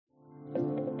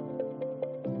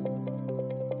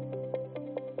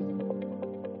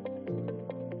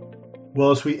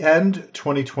Well, as we end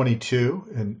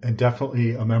 2022, and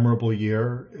definitely a memorable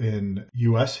year in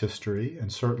U.S. history, and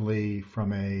certainly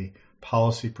from a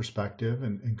policy perspective,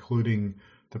 and including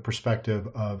the perspective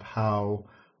of how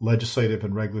legislative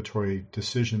and regulatory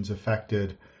decisions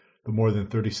affected the more than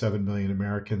 37 million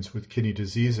Americans with kidney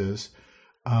diseases,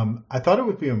 I thought it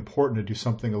would be important to do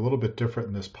something a little bit different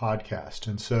in this podcast.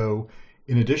 And so,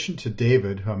 in addition to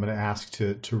David, who I'm going to ask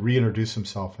to reintroduce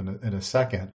himself in a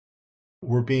second,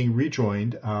 we're being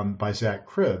rejoined by Zach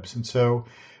Cribbs. And so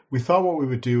we thought what we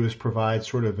would do is provide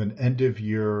sort of an end of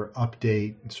year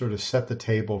update and sort of set the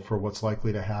table for what's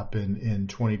likely to happen in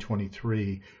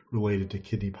 2023 related to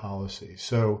kidney policy.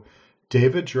 So,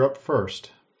 David, you're up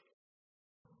first.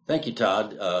 Thank you,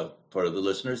 Todd. For the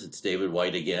listeners, it's David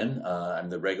White again. I'm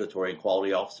the Regulatory and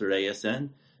Quality Officer at ASN,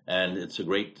 and it's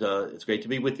great to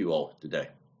be with you all today.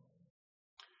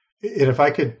 And if I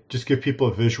could just give people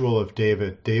a visual of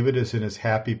David, David is in his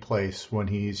happy place when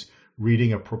he's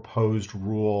reading a proposed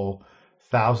rule,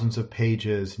 thousands of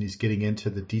pages, and he's getting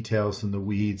into the details and the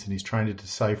weeds, and he's trying to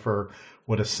decipher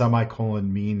what a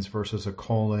semicolon means versus a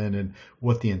colon and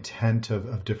what the intent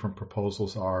of different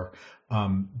proposals are.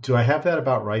 Do I have that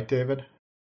about right, David?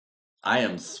 I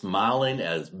am smiling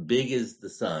as big as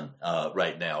the sun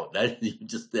right now.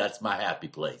 That's my happy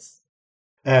place.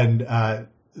 And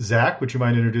Zach, would you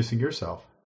mind introducing yourself?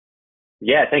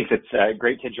 Yeah, thanks. It's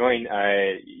great to join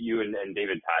you and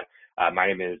David, Todd. My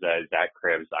name is Zach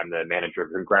Cribbs. I'm the manager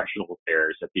of congressional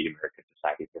affairs at the American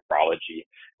Society of Nephrology.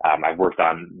 I've worked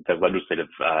on the legislative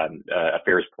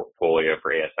affairs portfolio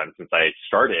for ASN since I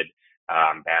started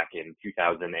back in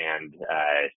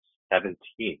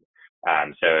 2017.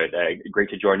 So great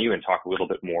to join you and talk a little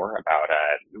bit more about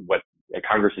what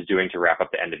Congress is doing to wrap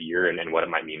up the end of the year and what it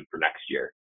might mean for next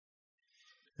year.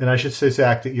 And I should say,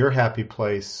 Zach, that your happy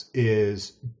place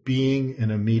is being in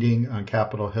a meeting on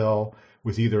Capitol Hill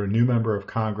with either a new member of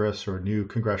Congress or a new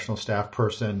congressional staff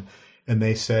person, and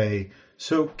they say,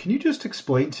 so can you just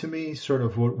explain to me sort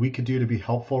of what we could do to be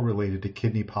helpful related to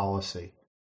kidney policy?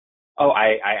 Oh,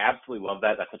 I absolutely love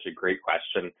that. That's such a great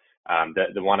question.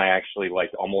 The one I actually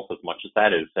like almost as much as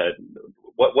that is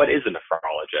what is a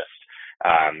nephrologist?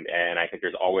 And I think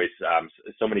there's always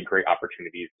so many great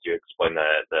opportunities to explain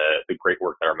the great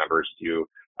work that our members do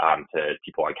to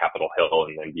people on Capitol Hill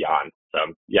and then beyond.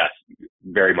 So yes,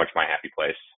 very much my happy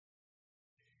place.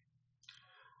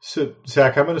 So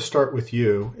Zach, I'm going to start with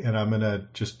you, and I'm going to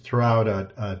just throw out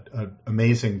an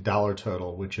amazing dollar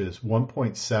total, which is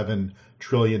 $1.7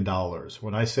 trillion.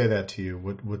 When I say that to you,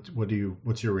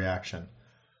 what's your reaction?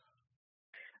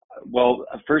 Well,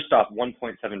 first off,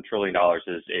 $1.7 trillion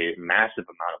is a massive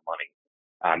amount of money.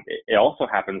 It also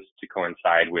happens to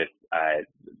coincide with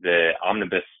the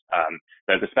omnibus,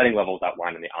 the spending levels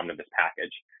outlined in the omnibus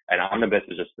package. And omnibus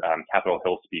is just Capitol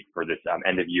Hill speak for this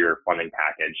end-of-year funding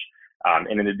package.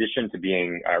 And in addition to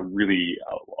being really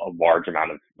a large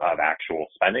amount of actual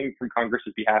spending from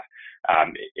Congress's behalf,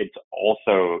 it's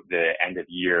also the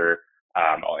end-of-year.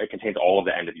 It contains all of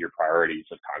the end-of-year priorities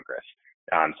of Congress.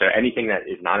 So anything that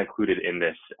is not included in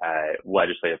this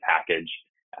legislative package,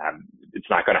 it's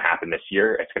not going to happen this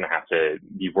year. It's going to have to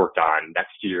be worked on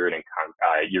next year and in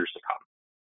years to come.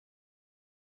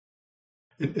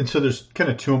 And so there's kind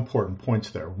of two important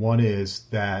points there. One is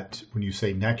that when you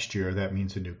say next year, that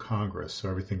means a new Congress.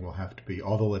 So everything will have to be,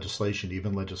 all the legislation,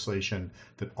 even legislation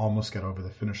that almost got over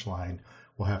the finish line,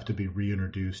 will have to be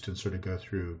reintroduced and sort of go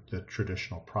through the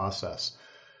traditional process.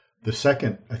 The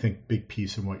second, I think, big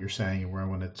piece in what you're saying, and where I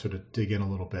want to sort of dig in a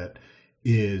little bit,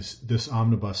 is this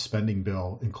omnibus spending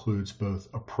bill includes both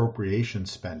appropriation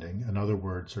spending, in other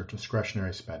words, or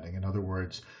discretionary spending, in other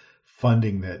words,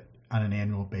 funding that on an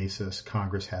annual basis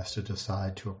Congress has to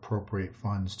decide to appropriate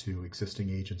funds to existing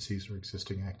agencies or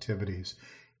existing activities,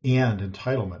 and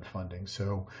entitlement funding.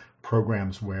 So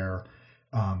programs where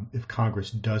if Congress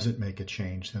doesn't make a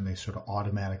change, then they sort of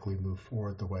automatically move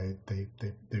forward the way they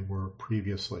were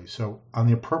previously. So on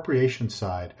the appropriation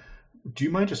side, do you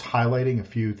mind just highlighting a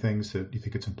few things that you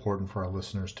think it's important for our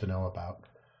listeners to know about?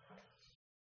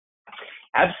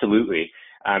 Absolutely.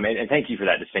 And thank you for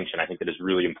that distinction. I think that is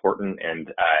really important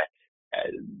and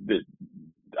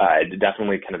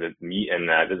definitely kind of the meat and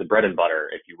the bread and butter,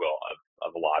 if you will,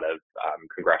 of a lot of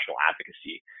congressional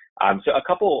advocacy. So a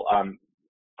couple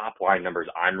top line numbers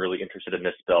I'm really interested in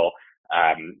this bill.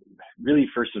 Really,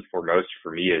 first and foremost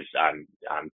for me is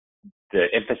the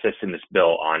emphasis in this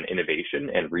bill on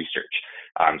innovation and research.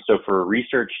 So for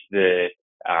research, the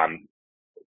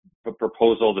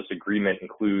proposal, this agreement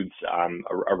includes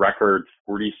a record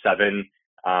 $47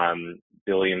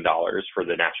 billion for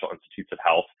the National Institutes of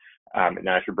Health.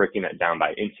 Now, if you're breaking that down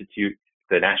by institute,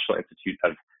 the National Institute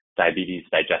of diabetes,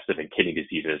 digestive, and kidney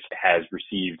diseases, has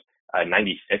received a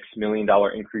 $96 million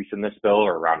increase in this bill,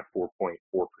 or around a 4.4%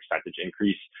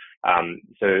 increase.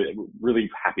 So really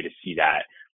happy to see that.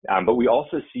 But we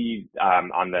also see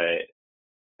on the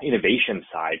innovation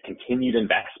side, continued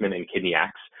investment in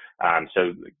KidneyX.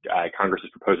 So Congress is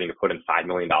proposing to put in $5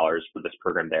 million for this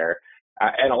program there.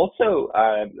 And also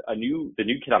the new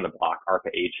kid on the block,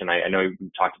 ARPA-H, and I know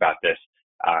we talked about this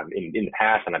in the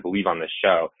past, and I believe on this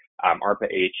show.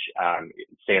 ARPA-H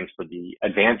stands for the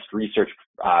Advanced Research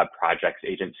Projects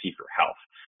Agency for Health.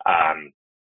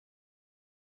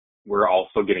 We're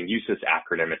also getting used to this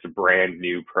acronym. It's a brand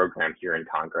new program here in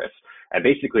Congress. And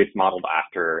basically it's modeled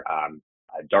after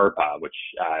DARPA, which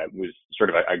was sort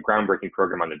of a groundbreaking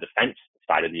program on the defense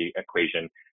side of the equation.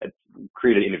 It's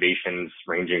created innovations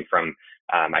ranging from,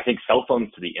 I think, cell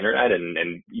phones to the internet,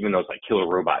 and even those like killer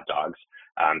robot dogs.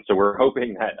 So we're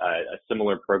hoping that a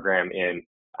similar program in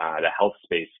the health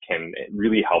space can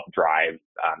really help drive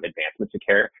advancements in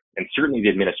care. And certainly the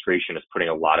administration is putting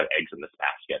a lot of eggs in this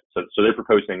basket. So they're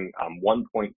proposing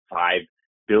 $1.5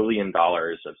 billion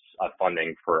of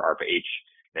funding for ARPA-H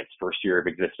in its first year of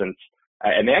existence.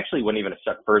 And they actually went even a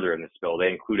step further in this bill. They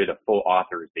included a full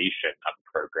authorization of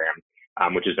the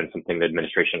program, which has been something the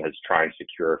administration has tried to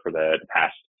secure for the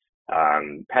past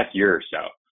year or so.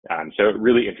 So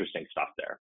really interesting stuff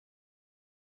there.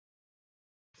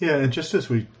 Yeah, and just as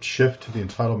we shift to the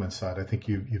entitlement side, I think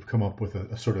you've come up with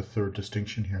a sort of third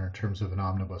distinction here in terms of an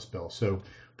omnibus bill. So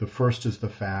the first is the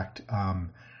fact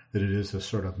that it is a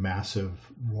sort of massive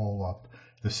roll-up.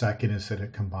 The second is that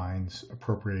it combines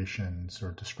appropriations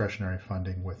or discretionary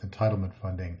funding with entitlement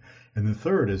funding. And the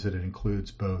third is that it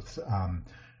includes both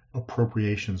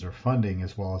appropriations or funding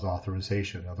as well as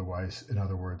authorization. In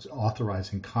other words,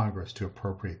 authorizing Congress to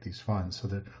appropriate these funds. So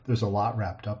that there's a lot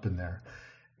wrapped up in there.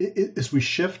 As we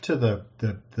shift to the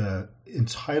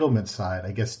entitlement side,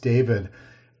 I guess, David,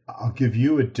 I'll give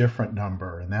you a different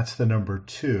number, and that's the number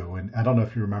 2. And I don't know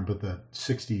if you remember the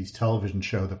 60s television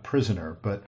show, The Prisoner,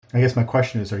 but I guess my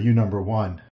question is, are you number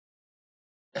 1?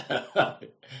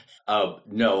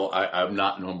 No, I'm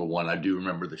not number 1. I do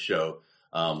remember the show.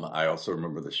 I also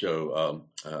remember the show,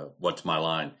 What's My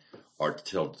Line, or To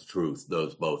Tell the Truth.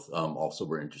 Those both also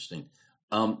were interesting.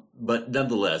 But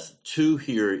nonetheless, 2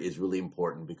 here is really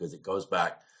important because it goes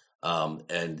back.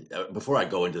 And before I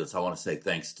go into this, I want to say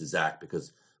thanks to Zach,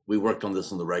 because we worked on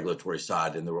this on the regulatory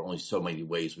side, and there were only so many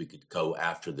ways we could go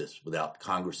after this without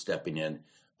Congress stepping in.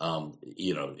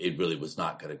 It really was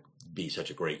not going to be such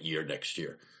a great year next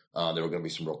year. There were going to be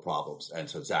some real problems. And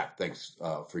so, Zach, thanks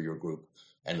for your group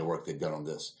and the work they've done on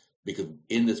this. Because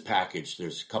in this package,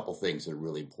 there's a couple things that are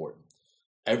really important.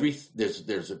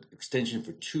 There's an extension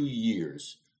for 2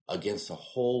 years against a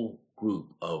whole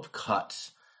group of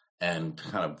cuts and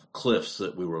kind of cliffs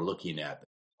that we were looking at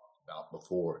about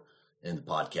before in the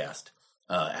podcast,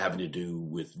 having to do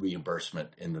with reimbursement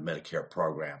in the Medicare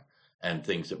program and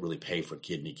things that really pay for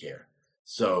kidney care.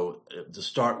 So to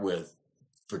start with,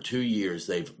 for 2 years,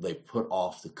 they've put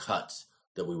off the cuts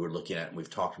that we were looking at, and we've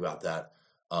talked about that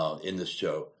in this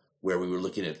show, where we were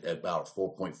looking at about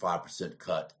 4.5%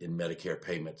 cut in Medicare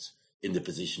payments in the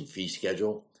physician fee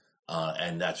schedule.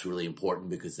 And that's really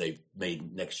important because they've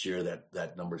made next year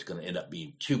that number is going to end up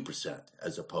being 2%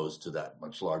 as opposed to that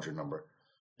much larger number.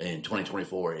 In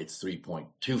 2024, it's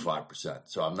 3.25%.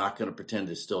 So I'm not going to pretend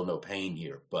there's still no pain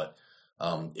here, but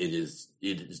it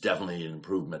is definitely an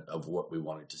improvement of what we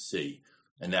wanted to see.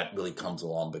 And that really comes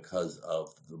along because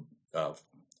of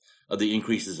the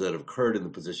increases that have occurred in the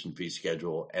physician fee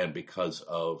schedule and because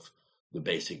of the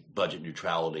basic budget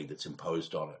neutrality that's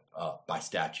imposed on it by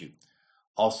statute.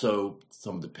 Also,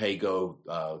 some of the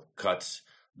PAYGO cuts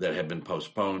that have been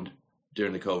postponed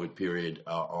during the COVID period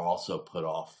are also put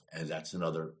off, and that's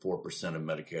another 4% of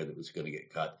Medicare that was going to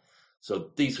get cut.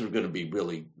 So these are going to be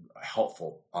really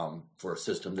helpful for a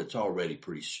system that's already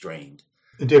pretty strained.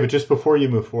 And David, just before you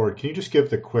move forward, can you just give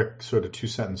the quick sort of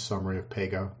 2-sentence summary of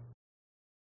PAYGO?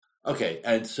 Okay,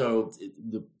 and so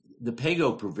the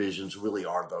PAYGO provisions really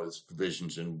are those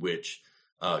provisions in which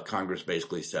Congress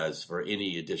basically says for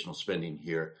any additional spending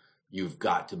here, you've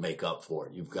got to make up for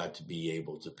it. You've got to be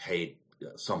able to pay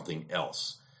something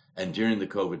else. And during the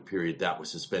COVID period, that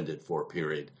was suspended for a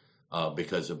period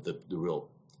because of the real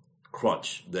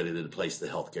crunch that it had placed the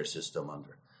healthcare system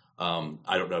under.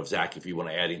 I don't know, Zach, if you want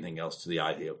to add anything else to the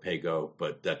idea of PAYGO,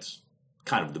 but that's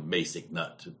kind of the basic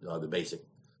the basic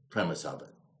premise of it.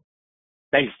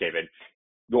 Thanks, David.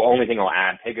 The only thing I'll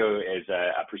add, PAYGO is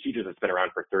a procedure that's been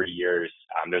around for 30 years.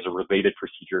 There's a related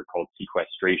procedure called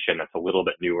sequestration that's a little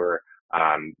bit newer.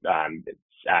 It's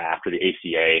after the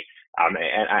ACA. And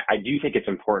I do think it's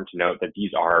important to note that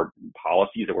these are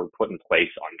policies that were put in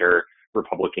place under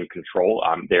Republican control.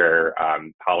 They're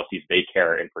policies they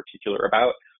care in particular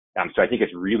about. So I think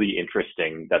it's really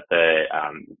interesting that the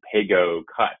PAYGO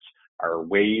cuts are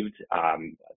waived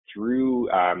through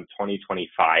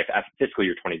 2025, fiscal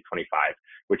year 2025,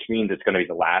 which means it's going to be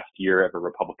the last year of a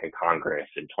Republican Congress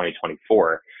in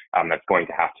 2024 that's going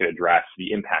to have to address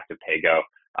the impact of PAYGO,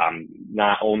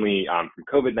 not only from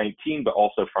COVID-19, but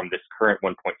also from this current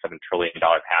 $1.7 trillion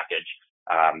package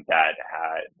that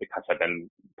the cuts have been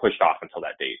pushed off until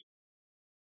that date.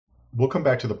 We'll come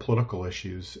back to the political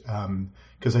issues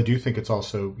because I do think it's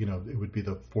also, it would be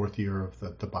the fourth year of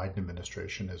the Biden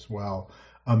administration as well.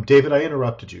 David, I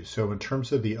interrupted you. So in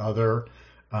terms of the other,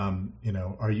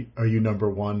 are you number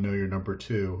one? No, you're number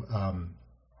two.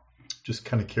 Just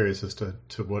kind of curious as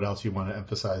to what else you want to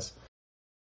emphasize.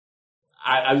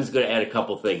 I was going to add a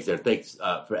couple things there. Thanks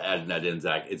for adding that in,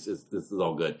 Zach. This is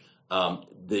all good.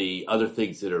 The other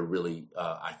things that are really,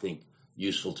 I think,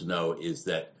 useful to know is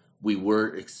that we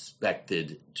were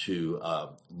expected to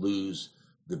lose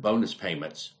the bonus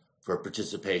payments for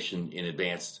participation in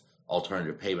advanced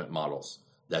alternative payment models.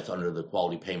 That's under the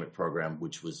Quality Payment Program,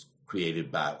 which was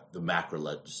created by the MACRA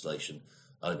legislation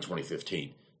in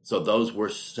 2015. So those were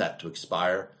set to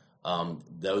expire.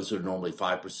 Those are normally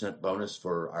 5% bonus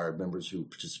for our members who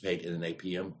participate in an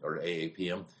APM or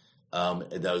AAPM.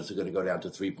 And those are going to go down to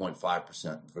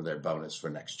 3.5% for their bonus for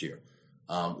next year.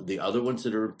 The other ones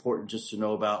that are important just to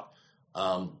know about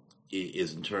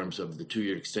is in terms of the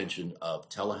 2-year extension of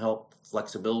telehealth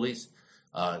flexibilities,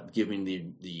 giving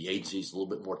the agencies a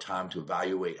little bit more time to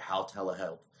evaluate how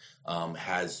telehealth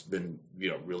has been,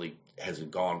 really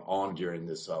hasn't gone on during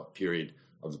this period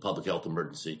of the public health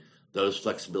emergency. Those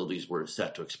flexibilities were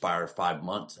set to expire 5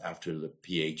 months after the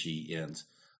PHE ends,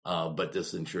 but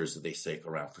this ensures that they stay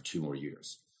around for 2 more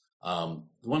years.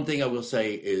 One thing I will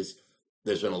say is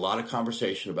there's been a lot of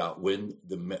conversation about when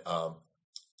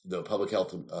the public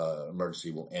health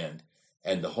emergency will end,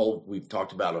 and we've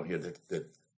talked about on here that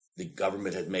the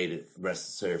government had made it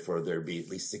necessary for there to be at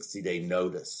least 60-day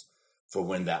notice for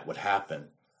when that would happen.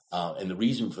 And the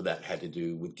reason for that had to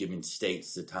do with giving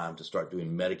states the time to start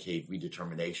doing Medicaid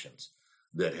redeterminations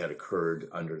that had occurred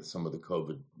under some of the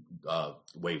COVID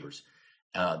waivers.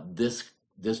 This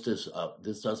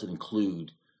doesn't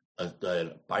include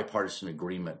a bipartisan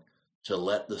agreement to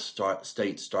let the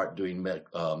states start doing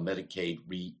Medicaid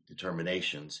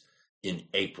redeterminations in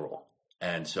April.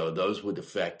 And so those would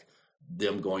affect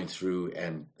them going through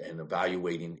and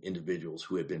evaluating individuals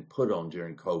who had been put on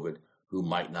during COVID who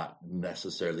might not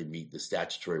necessarily meet the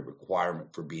statutory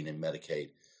requirement for being in Medicaid.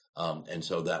 And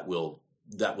so that will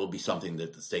be something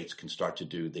that the states can start to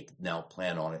do. They can now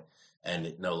plan on it, and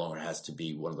it no longer has to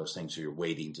be one of those things where you're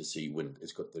waiting to see when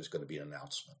there's going to be an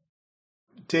announcement.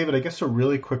 David, I guess a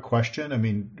really quick question. I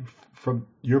mean, from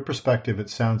your perspective, it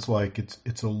sounds like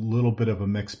it's a little bit of a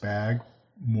mixed bag,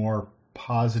 more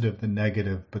positive than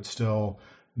negative, but still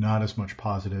not as much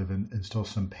positive and still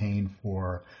some pain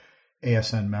for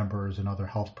ASN members and other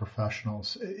health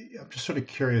professionals. I'm just sort of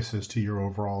curious as to your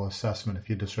overall assessment, if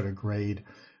you just sort of grade,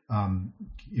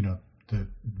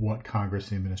 what Congress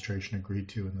and the administration agreed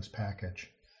to in this package.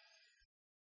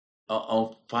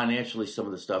 Financially, some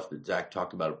of the stuff that Zach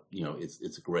talked about,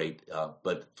 it's great.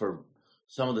 But for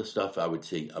some of the stuff, I would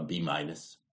say a B-.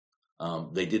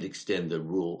 They did extend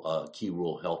the key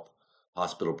rural health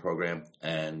hospital program,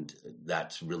 and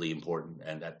that's really important,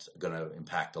 and that's going to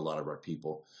impact a lot of our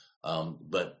people.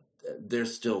 But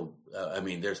there's still,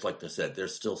 like I said,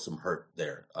 there's still some hurt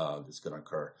there that's going to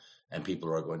occur, and people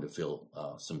are going to feel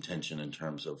some tension in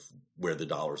terms of where the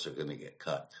dollars are going to get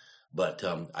cut. But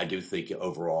I do think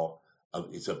overall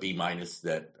it's a B-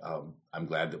 that I'm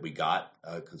glad that we got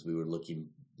because we were looking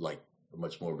like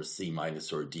much more of a C-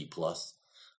 or a D+.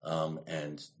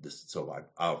 And this, so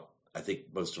I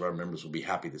think most of our members will be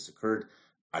happy this occurred.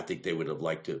 I think they would have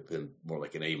liked to have been more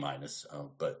like an A-,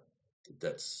 but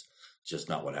that's just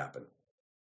not what happened.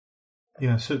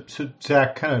 Yeah. So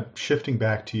Zach, kind of shifting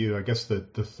back to you, I guess the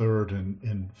third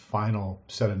and final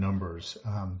set of numbers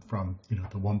from the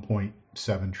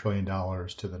 $1.7 trillion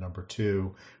to the number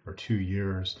 2 or 2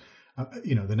 years.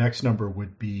 The next number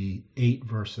would be 8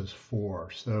 versus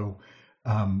 4. So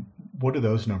what do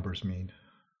those numbers mean?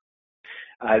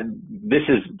 This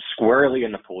is squarely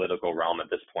in the political realm at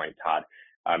this point, Todd.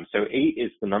 So 8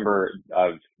 is the number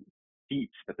of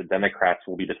seats that the Democrats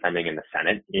will be defending in the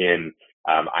Senate in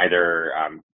either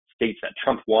states that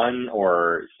Trump won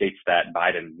or states that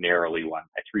Biden narrowly won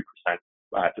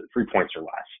by 3 points or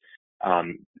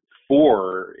less.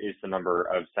 4 is the number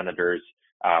of senators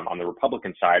on the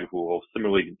Republican side who will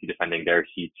similarly be defending their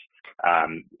seats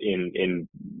in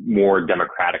more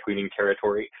Democratic-leaning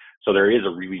territory. So there is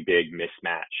a really big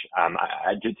mismatch.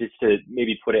 Just to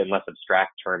maybe put it in less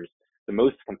abstract terms, the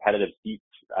most competitive seats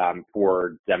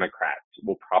for Democrats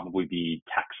will probably be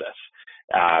Texas.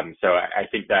 So I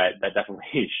think that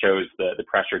definitely shows the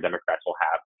pressure Democrats will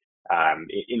have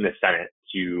in the Senate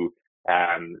to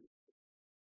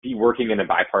be working in a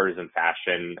bipartisan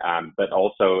fashion, but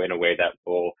also in a way that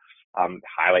will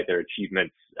highlight their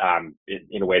achievements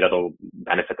in a way that will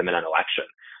benefit them in an election.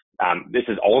 This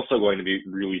is also going to be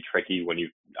really tricky when you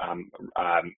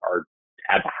are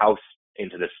add the House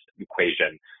into this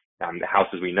equation. The House,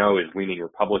 as we know, is leaning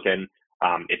Republican.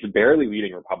 It's barely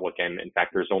leaning Republican. In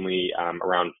fact, there's only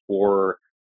around 4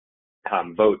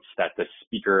 votes that the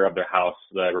Speaker of the House,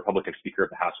 the Republican Speaker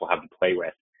of the House, will have to play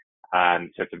with.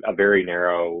 So it's a very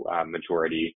narrow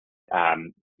majority.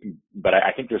 But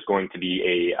I think there's going to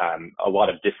be a lot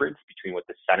of difference between what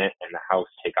the Senate and the House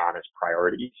take on as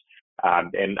priorities.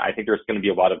 And I think there's going to be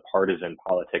a lot of partisan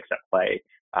politics at play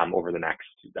over the next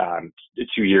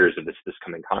 2 years of this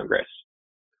coming Congress.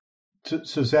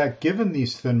 So Zach, given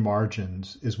these thin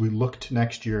margins, as we look to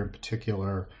next year in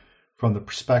particular, from the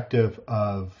perspective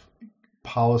of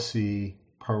policy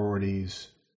priorities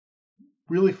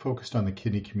really focused on the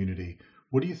kidney community,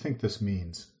 what do you think this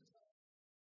means?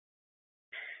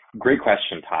 Great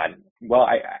question, Todd. Well,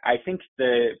 I think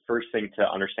the first thing to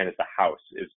understand is the House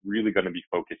is really going to be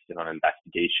focused in on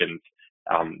investigations.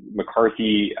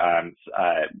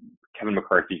 Kevin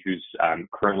McCarthy, who's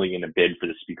currently in a bid for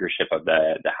the speakership of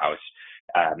the House,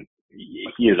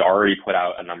 he has already put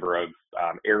out a number of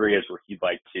areas where he'd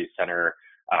like to center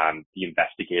the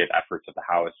investigative efforts of the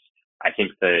House. I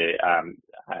think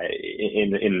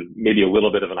in maybe a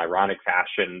little bit of an ironic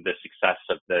fashion, the success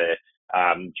of the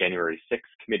January 6th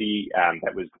committee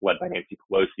that was led by Nancy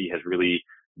Pelosi has really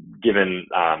given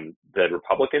the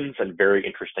Republicans a very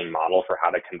interesting model for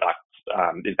how to conduct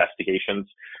investigations.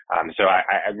 So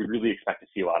I would really expect to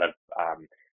see a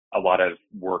lot of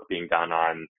work being done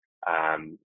on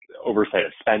oversight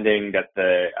of spending that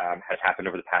has happened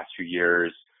over the past few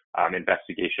years,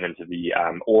 investigation into the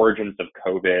origins of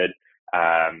COVID,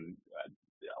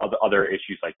 other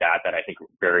issues like that I think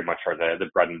very much are the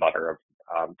bread and butter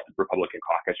of the Republican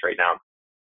caucus right now.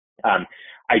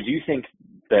 I do think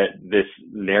that this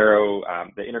narrow,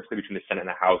 the interplay between the Senate and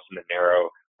the House and the narrow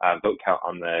vote count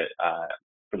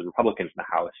for the Republicans in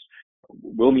the House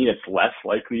will mean it's less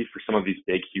likely for some of these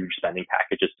big, huge spending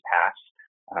packages to pass.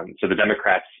 So the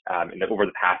Democrats over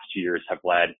the past 2 years have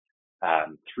led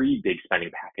 3 big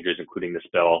spending packages, including this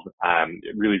bill,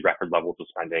 really record levels of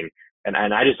spending. And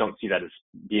I just don't see that as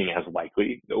being as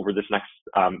likely over these next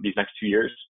 2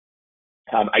 years.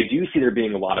 I do see there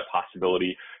being a lot of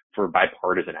possibility for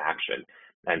bipartisan action.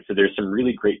 And so there's some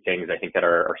really great things I think that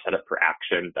are set up for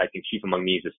action. I think chief among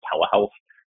these is telehealth.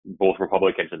 Both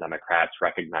Republicans and Democrats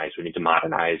recognize we need to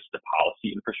modernize the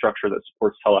policy infrastructure that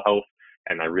supports telehealth.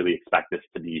 And I really expect this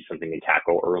to be something they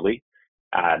tackle early.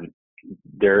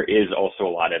 There is also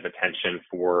a lot of attention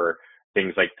for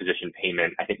things like physician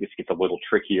payment. I think this gets a little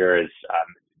trickier, as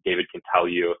David can tell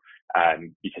you,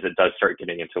 because it does start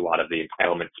getting into a lot of the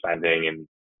entitlement spending and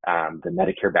the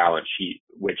Medicare balance sheet,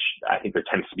 which I think there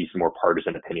tends to be some more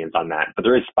partisan opinions on that. But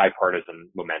there is bipartisan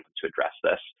momentum to address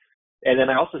this. And then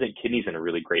I also think kidney's in a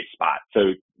really great spot.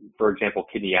 So, for example,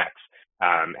 KidneyX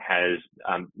has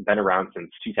been around since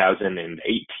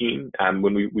 2018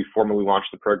 when we formally launched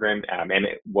the program, and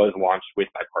it was launched with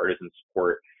bipartisan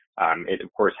support. It,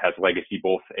 of course, has legacy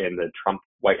both in the Trump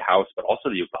White House, but also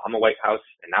the Obama White House,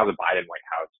 and now the Biden White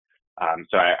House.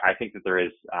 So I think that there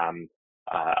is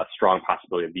a strong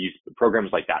possibility of these programs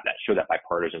like that show that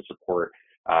bipartisan support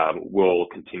will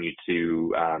continue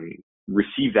to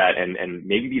receive that and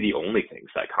maybe be the only things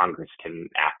that Congress can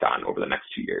act on over the next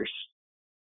 2 years.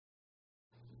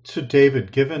 So,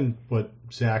 David, given what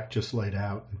Zach just laid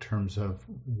out in terms of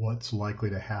what's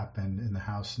likely to happen in the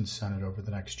House and Senate over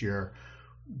the next year,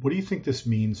 what do you think this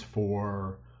means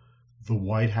for the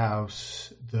White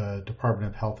House, the Department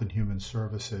of Health and Human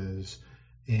Services,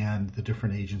 and the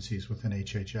different agencies within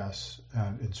HHS,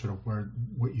 and sort of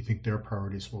what you think their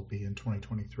priorities will be in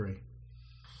 2023?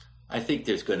 I think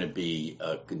there's going to be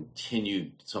a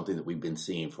continued, something that we've been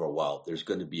seeing for a while, there's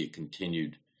going to be a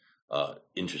continued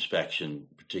introspection,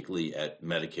 particularly at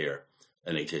Medicare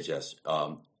and HHS,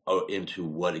 into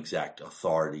what exact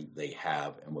authority they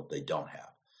have and what they don't have.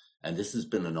 And this has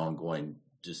been an ongoing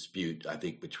dispute, I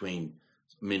think, between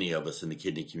many of us in the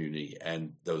kidney community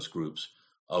and those groups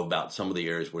about some of the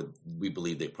areas where we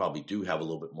believe they probably do have a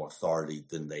little bit more authority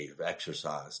than they've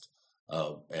exercised.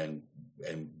 And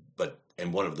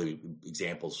and one of the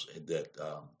examples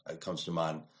that comes to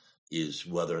mind is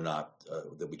whether or not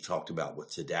that we talked about with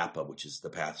TDAPA, which is the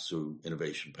pass-through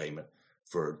innovation payment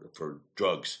for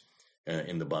drugs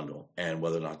in the bundle, and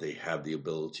whether or not they have the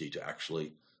ability to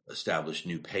actually establish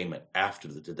new payment after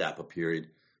the TDAPA period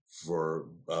for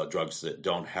drugs that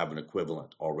don't have an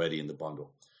equivalent already in the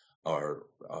bundle, or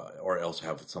else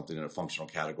have something in a functional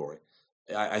category.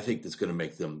 I think that's going to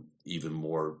make them even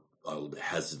more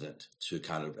hesitant to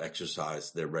kind of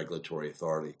exercise their regulatory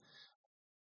authority.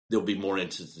 There'll be more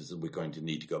instances that we're going to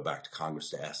need to go back to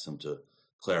Congress to ask them to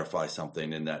clarify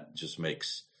something, and that just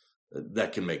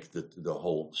can make the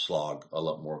whole slog a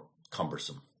lot more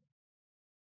cumbersome.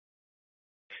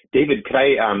 David, could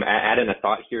I add in a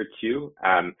thought here too?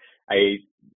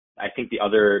 I think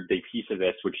the big piece of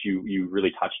this, which you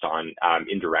really touched on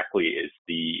indirectly, is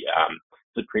the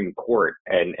Supreme Court.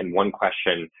 And one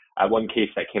case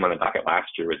that came on the docket last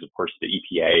year was, of course, the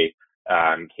EPA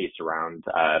case around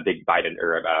big Biden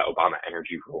or Obama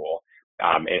energy rule.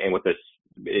 And with this,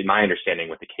 in my understanding,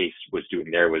 what the case was doing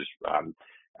there was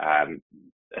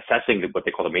assessing what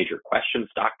they call the major questions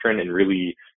doctrine, and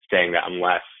really saying that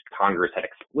unless Congress had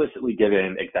explicitly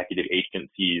given executive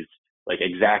agencies like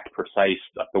exact, precise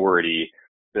authority,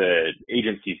 the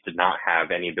agencies did not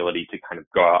have any ability to kind of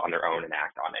go out on their own and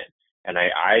act on it. And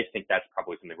I think that's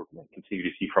probably something we're going to continue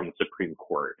to see from the Supreme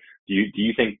Court. Do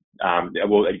you think,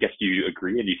 well, I guess, do you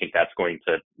agree? And do you think that's going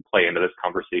to play into this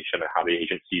conversation of how the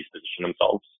agencies position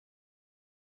themselves?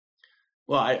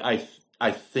 Well,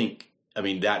 I think,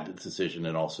 that decision,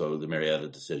 and also the Marietta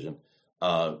decision,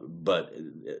 but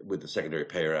with the Secondary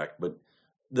Payer Act. But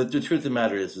the truth of the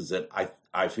matter is that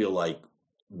I feel like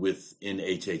within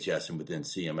HHS and within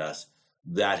CMS,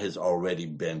 that has already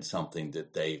been something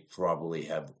that they probably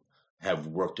have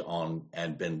worked on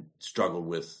and been struggled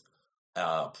with,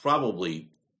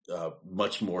 probably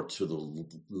much more to the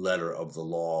letter of the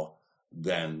law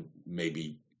than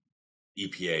maybe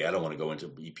EPA. I don't want to go into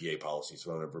EPA policies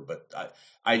or whatever, but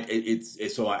I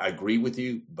agree with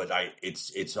you, but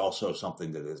it's also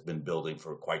something that has been building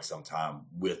for quite some time,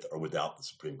 with or without the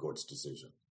Supreme Court's decision.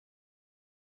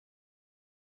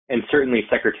 And certainly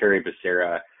Secretary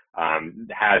Becerra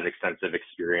has extensive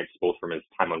experience, both from his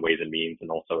time on Ways and Means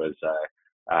and also as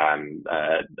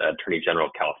Attorney General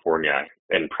of California,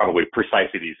 and probably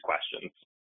precisely these questions.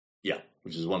 Yeah,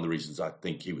 which is one of the reasons I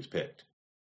think he was picked.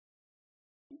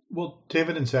 Well,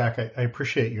 David and Zach, I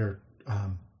appreciate your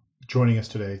joining us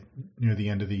today near the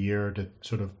end of the year to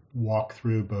sort of walk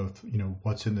through both,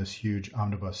 what's in this huge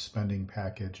omnibus spending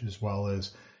package, as well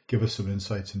as give us some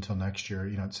insights until next year.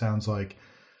 It sounds like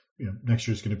next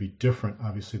year is going to be different,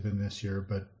 obviously, than this year,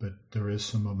 but there is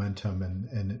some momentum,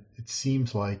 and it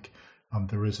seems like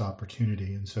there is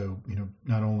opportunity. And so,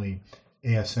 not only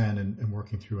ASN and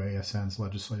working through ASN's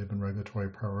legislative and regulatory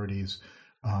priorities,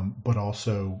 but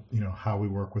also, how we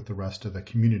work with the rest of the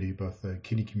community, both the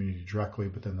kidney community directly,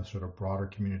 but then the sort of broader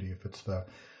community, if it's the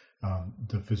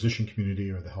physician community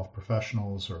or the health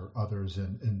professionals or others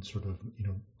in sort of,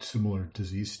 similar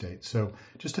disease states. So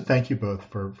just to thank you both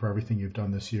for everything you've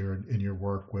done this year in your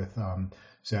work with,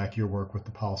 Zach, your work with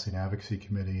the Policy and Advocacy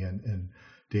Committee, and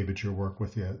David, your work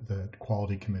with the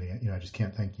Quality Committee. I just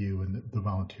can't thank you and the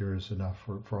volunteers enough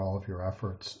for all of your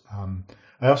efforts.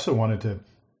 I also wanted to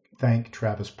thank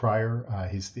Travis Pryor.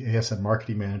 He's the ASN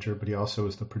marketing manager, but he also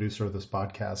is the producer of this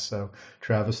podcast. So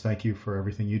Travis, thank you for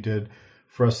everything you did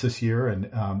for us this year, and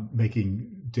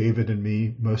making David and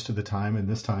me most of the time, and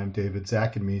this time David,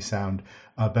 Zach, and me sound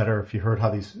better. If you heard how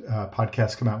these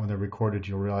podcasts come out when they're recorded,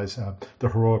 you'll realize the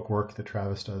heroic work that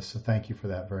Travis does. So thank you for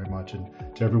that very much. And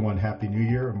to everyone, Happy New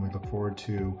Year, and we look forward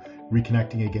to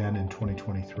reconnecting again in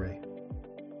 2023.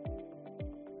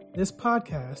 This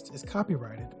podcast is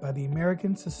copyrighted by the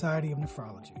American Society of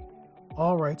Nephrology.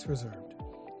 All rights reserved.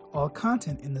 All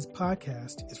content in this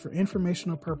podcast is for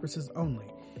informational purposes only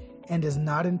and is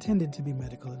not intended to be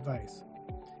medical advice.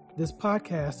 This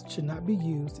podcast should not be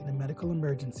used in a medical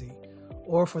emergency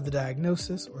or for the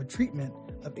diagnosis or treatment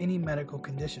of any medical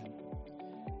condition.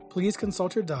 Please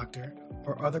consult your doctor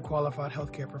or other qualified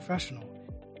healthcare professional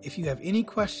if you have any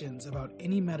questions about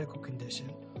any medical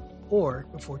condition, or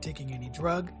before taking any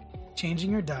drug,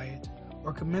 changing your diet,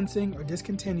 or commencing or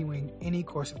discontinuing any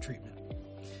course of treatment.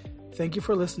 Thank you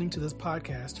for listening to this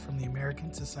podcast from the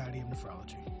American Society of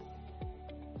Nephrology.